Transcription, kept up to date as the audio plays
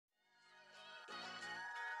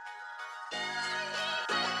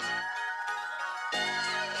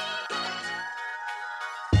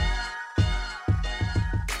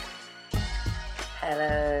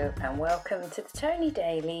Hello and welcome to the Tony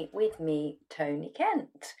Daily with me, Tony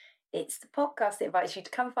Kent. It's the podcast that invites you to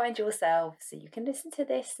come find yourself so you can listen to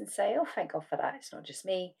this and say, oh, thank God for that, it's not just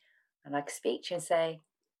me. And I can speak to you and say,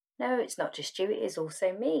 no, it's not just you, it is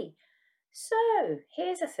also me. So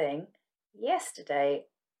here's the thing. Yesterday,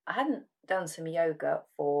 I hadn't done some yoga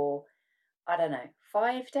for,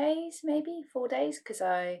 5 days, maybe 4 days, because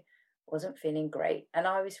I wasn't feeling great and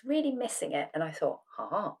I was really missing it. And I thought,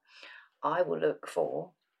 I will look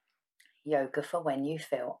for yoga for when you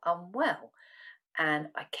feel unwell. And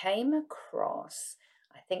I came across,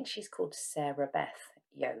 I think she's called Sarah Beth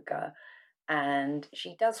Yoga, and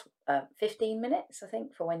she does 15 minutes, I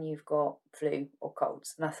think, for when you've got flu or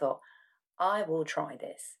colds. And I thought, I will try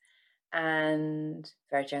this. And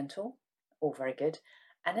very gentle, all very good.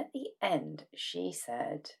 And at the end, she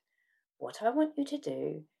said, what I want you to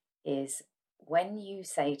do is when you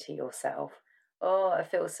say to yourself, oh, I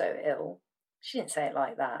feel so ill. She didn't say it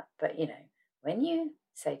like that, but when you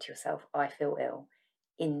say to yourself, I feel ill,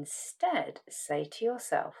 instead say to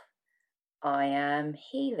yourself, I am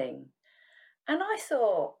healing. And I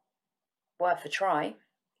thought, worth a try.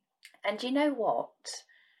 And you know what?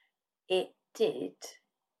 It did.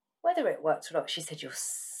 Whether it worked or not, she said your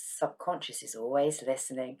subconscious is always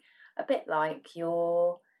listening, a bit like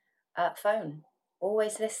your phone,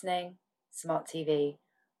 always listening, smart TV,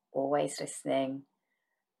 always listening,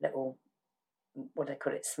 little, what do they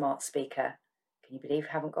call it, smart speaker. Can you believe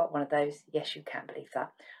I haven't got one of those? Yes, you can believe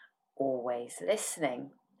that. Always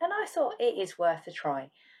listening. And I thought it is worth a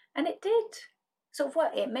try. And it did sort of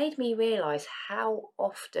work. It made me realise how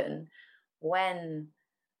often when,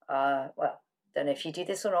 don't know if you do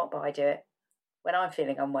this or not, but I do it. When I'm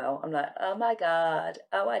feeling unwell, I'm like, oh my God,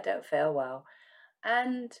 I don't feel well.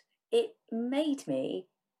 And it made me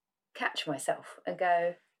catch myself and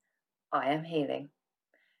go, I am healing.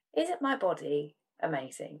 Isn't my body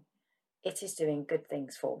amazing? It is doing good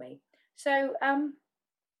things for me. So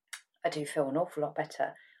I do feel an awful lot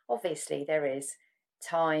better. Obviously, there is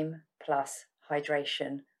time plus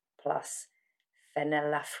hydration plus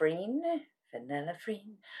phenylephrine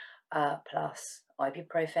plus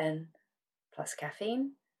ibuprofen plus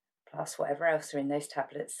caffeine plus whatever else are in those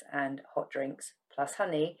tablets and hot drinks plus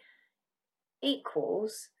honey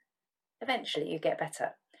equals eventually you get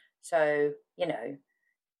better. So,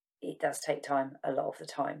 it does take time a lot of the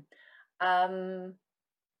time.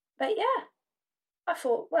 But yeah, I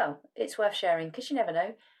thought, well, it's worth sharing because you never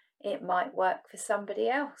know, it might work for somebody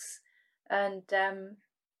else. And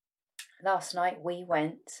last night we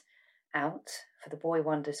went out for the boy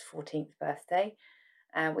Wonder's 14th birthday,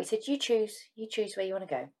 and we said, you choose where you want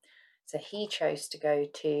to go. So he chose to go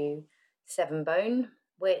to Seven Bone,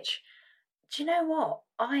 which, do you know what?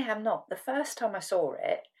 I am not. The first time I saw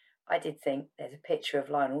it, I did think there's a picture of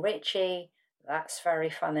Lionel Richie. That's very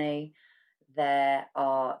funny. They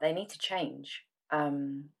need to change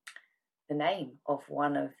the name of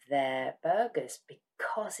one of their burgers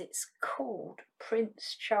because it's called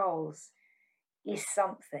Prince Charles is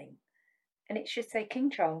something, and it should say King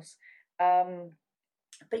Charles.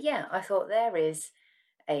 But yeah, I thought there is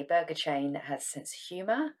a burger chain that has a sense of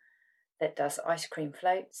humour, that does ice cream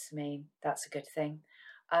floats. I mean, that's a good thing.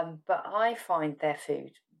 But I find their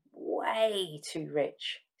food way too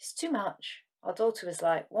rich. It's too much. Our daughter was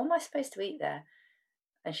like, what am I supposed to eat there?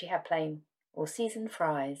 And she had plain or seasoned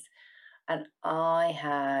fries. And I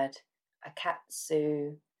had a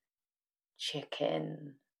katsu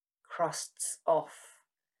chicken crusts off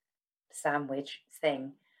sandwich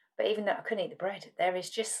thing. But even though I couldn't eat the bread, there is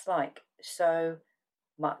just like so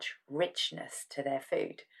much richness to their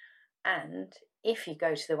food. And if you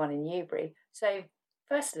go to the one in Newbury, so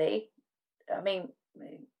firstly, I mean,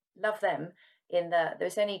 love them in that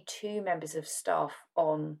there's only 2 members of staff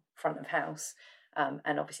on front of house,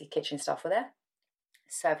 and obviously kitchen staff were there.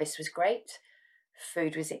 Service was great.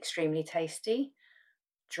 Food was extremely tasty.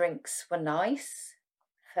 Drinks were nice.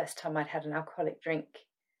 First time I'd had an alcoholic drink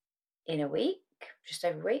in a week, just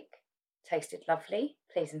over a week. Tasted lovely.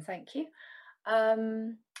 Please and thank you.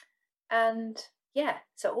 And yeah,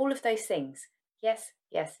 so all of those things. Yes.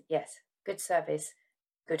 Good service,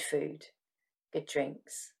 good food, good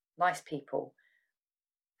drinks, nice people.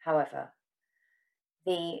 However,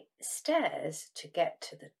 the stairs to get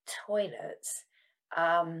to the toilets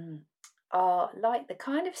are like the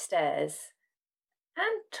kind of stairs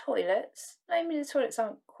and toilets. I mean, the toilets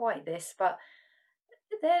aren't quite this, but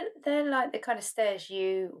they're like the kind of stairs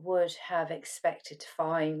you would have expected to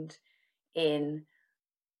find in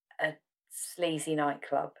a sleazy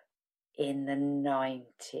nightclub in the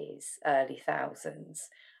 90s, early thousands.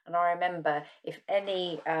 And I remember if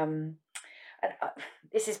any And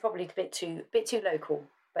this is probably a bit too local,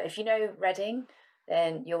 but if you know Reading,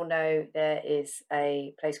 then you'll know there is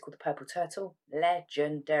a place called the Purple Turtle.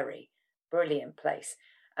 Legendary, brilliant place.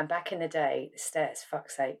 And back in the day, the stairs,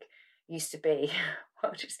 fuck's sake, used to be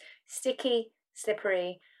well, just sticky,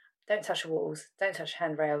 slippery. Don't touch the walls, don't touch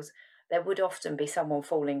handrails. There would often be someone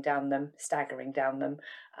falling down them, staggering down them,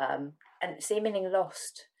 and seemingly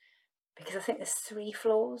lost, because I think there's 3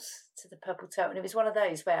 floors to the Purple Turtle. And it was one of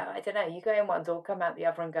those where, I don't know, you go in one door, come out the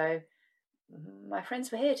other and go, my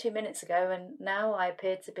friends were here 2 minutes ago and now I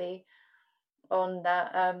appear to be on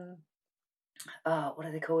that, what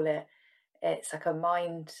do they call it? It's like a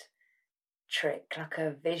mind trick, like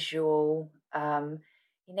a visual,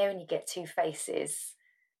 when you get 2 faces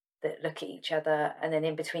that look at each other and then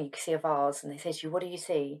in between you can see a vase and they say to you, what do you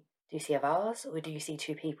see? Do you see a vase or do you see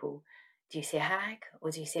 2 people? Do you see a hag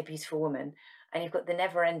or do you see a beautiful woman? And you've got the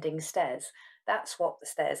never-ending stairs. That's what the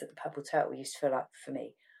stairs at the Purple Turtle used to feel like for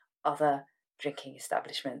me. Other drinking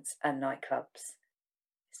establishments and nightclubs.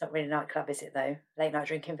 It's not really a nightclub, is it though? Late night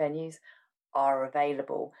drinking venues are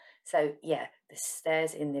available. So yeah, the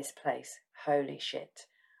stairs in this place, holy shit,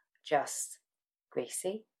 just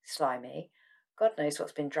greasy, slimy. God knows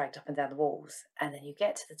what's been dragged up and down the walls. And then you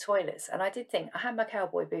get to the toilets. And I did think, I had my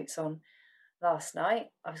cowboy boots on last night.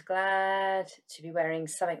 I was glad to be wearing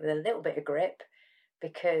something with a little bit of grip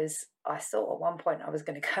because I thought at one point I was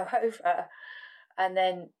going to go over. And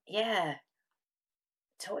then, yeah,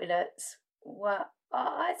 toilets were,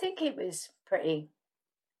 I think it was pretty,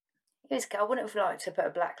 I wouldn't have liked to put a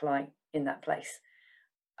black light in that place.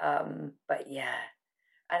 But yeah,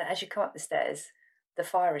 and as you come up the stairs, the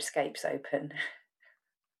fire escape's open.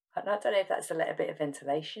 And I don't know if that's to let a bit of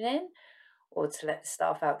ventilation in or to let the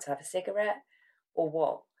staff out to have a cigarette or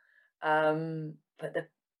what. But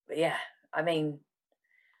yeah, I mean,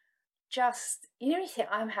 just, you think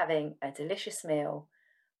I'm having a delicious meal,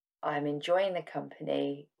 I'm enjoying the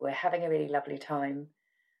company, we're having a really lovely time,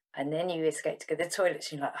 and then you escape to go to the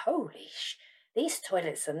toilets and you're like, holy these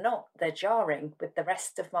toilets they're jarring with the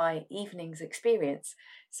rest of my evening's experience.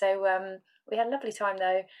 So we had a lovely time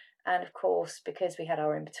though, and of course, because we had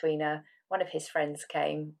our in-betweener, one of his friends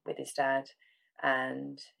came with his dad,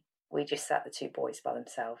 and we just sat the 2 boys by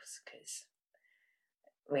themselves because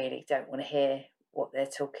really don't want to hear what they're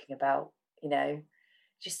talking about,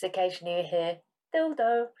 just occasionally you hear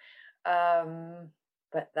dildo.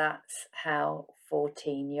 But that's how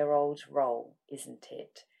 14-year-olds roll, isn't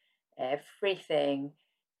it? Everything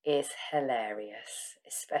is hilarious,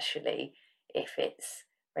 especially if it's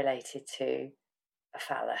related to a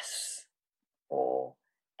phallus or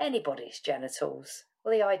anybody's genitals,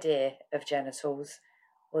 or the idea of genitals,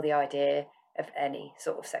 or the idea of any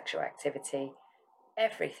sort of sexual activity.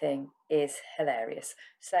 Everything is hilarious.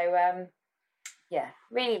 So, yeah,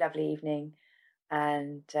 really lovely evening,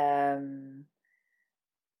 and a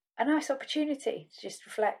nice opportunity to just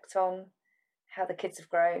reflect on how the kids have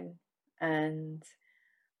grown, and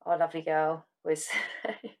our lovely girl was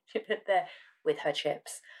there with her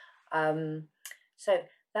chips. So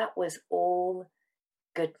that was all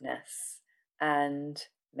goodness, and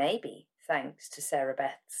maybe thanks to Sarah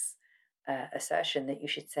Beth's assertion that you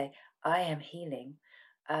should say, I am healing.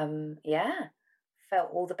 Yeah,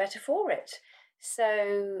 felt all the better for it.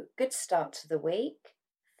 So good start to the week.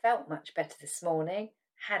 Felt much better this morning.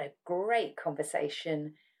 Had a great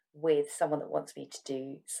conversation with someone that wants me to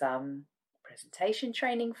do some presentation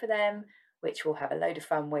training for them, which we'll have a load of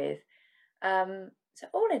fun with. So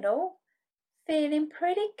all in all, feeling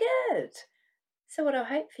pretty good. So what do I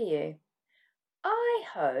hope for you? I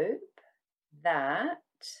hope that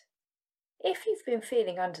if you've been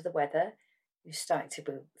feeling under the weather, you're starting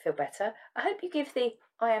to feel better. I hope you give the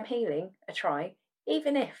I am healing a try,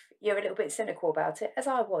 even if you're a little bit cynical about it, as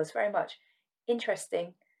I was very much.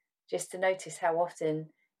 Interesting just to notice how often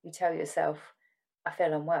you tell yourself, I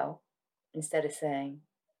feel unwell, instead of saying,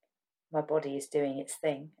 my body is doing its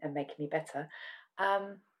thing and making me better.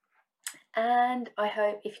 And I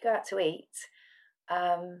hope if you go out to eat,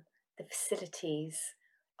 the facilities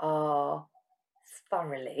are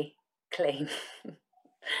thoroughly clean.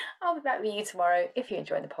 I'll be back with you tomorrow. If you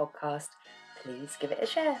enjoy the podcast, please give it a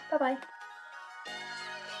share. Bye-bye.